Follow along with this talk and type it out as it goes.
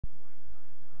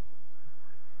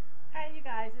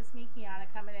guys, it's me Kiana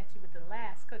coming at you with the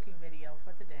last cooking video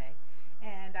for today.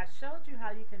 And I showed you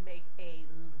how you can make a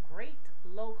great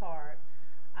low carb,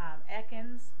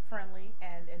 ATKINS friendly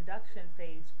and induction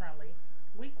phase friendly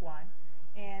week one.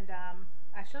 And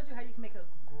I showed you how you can make a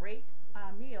great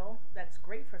meal that's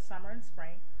great for summer and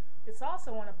spring. It's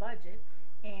also on a budget,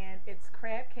 and it's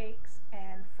crab cakes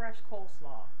and fresh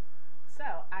coleslaw.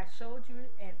 So I showed you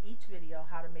in each video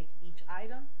how to make each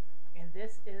item, and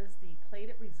this is the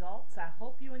plated results. I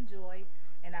hope you enjoy,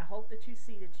 and I hope that you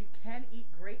see that you can eat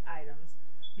great items,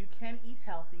 you can eat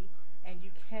healthy, and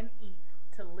you can eat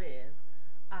to live,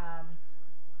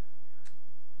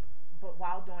 but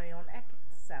while doing it on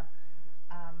ATKINS. So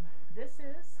this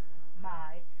is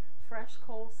my fresh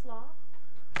coleslaw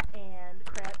and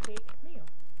crab cake meal.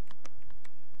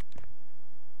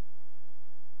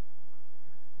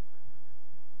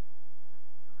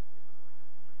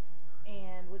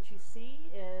 And what you see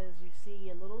is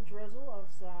a little drizzle of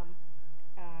some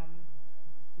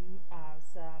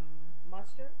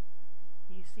mustard.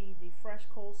 You see the fresh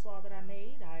coleslaw that I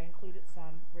made. I included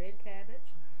some red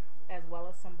cabbage as well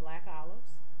as some black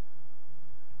olives.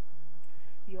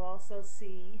 You also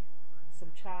see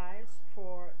some chives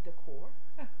for decor.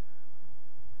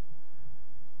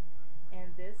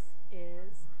 And this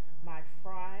is my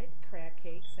fried crab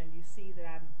cakes, and you see that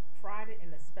I fried it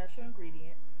in a special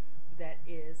ingredient that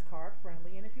is carb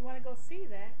friendly. And if you want to go see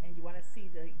that and you want to see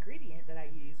the ingredient that I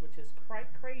use, which is quite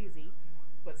crazy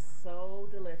but so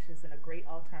delicious and a great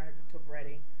alternative to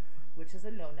breading, which is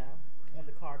a no-no on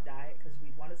the carb diet, because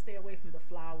we want to stay away from the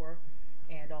flour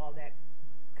and all that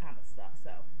kind of stuff.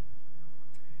 So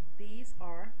these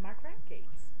are my crab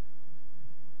cakes.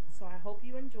 So I hope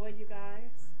you enjoy, you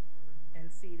guys,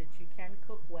 and see that you can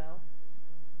cook well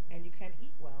and you can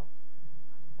eat well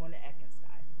on the ATKINS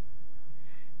diet.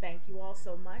 Thank you all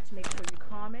so much. Make sure you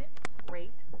comment,